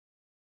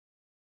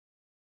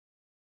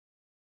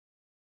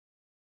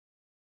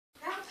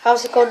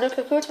How's it going, Nuke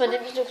Recruits? My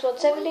name is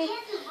Nuke170,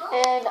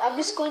 and I'm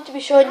just going to be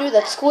showing you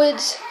that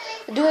squids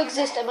do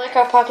exist in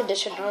Minecraft Pocket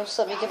Edition. Just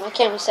let me get my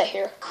camera set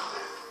here.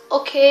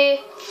 Okay,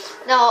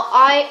 now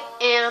I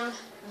am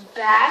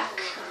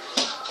back,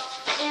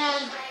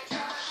 and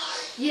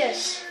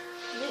yes,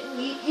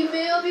 you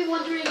may all be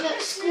wondering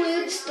that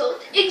squids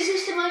don't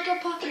exist in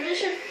Minecraft Pocket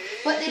Edition,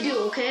 but they do,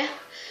 okay?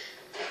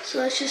 So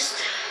let's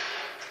just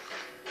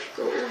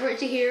go over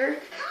to here.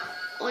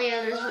 Oh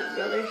yeah, there's my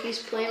brother. He's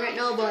playing right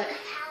now, but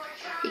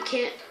he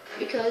can't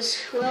because,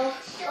 well,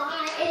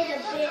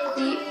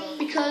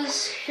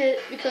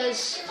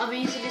 because I'm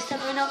using this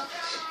tab right now.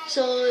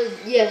 So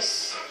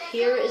yes,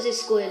 here is a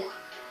squid.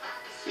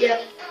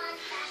 Yep,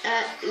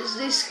 that is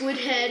the squid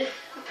head.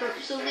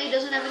 Unfortunately, it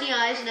doesn't have any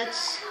eyes, and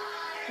that's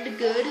kind of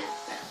good.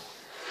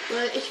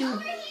 But if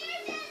you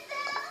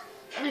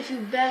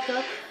back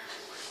up,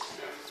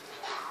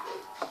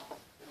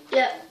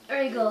 yep,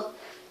 there you go.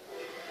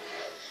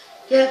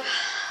 Yep,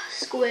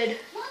 squid.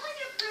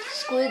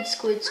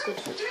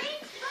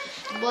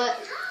 But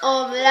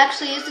it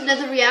actually is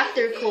another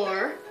reactor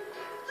core.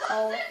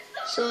 Oh.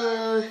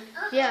 So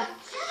yeah,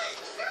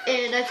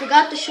 and I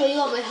forgot to show you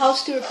all my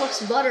house steward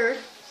plus butter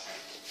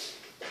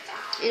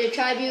in a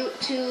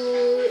tribute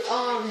to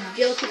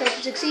Joe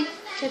 2016.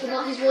 Check him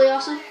out; he's really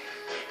awesome.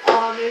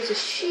 There's a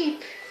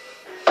sheep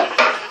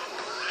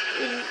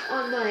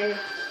on my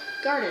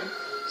garden.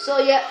 So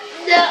yeah,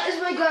 that is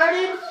my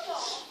garden,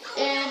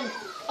 and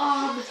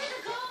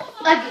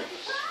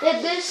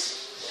this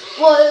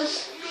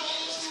was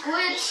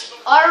Squids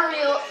Are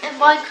Real in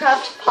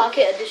Minecraft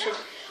Pocket Edition.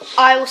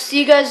 I will see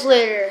you guys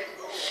later,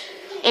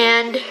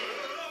 and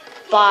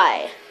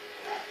bye.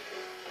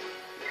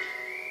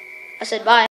 I said bye.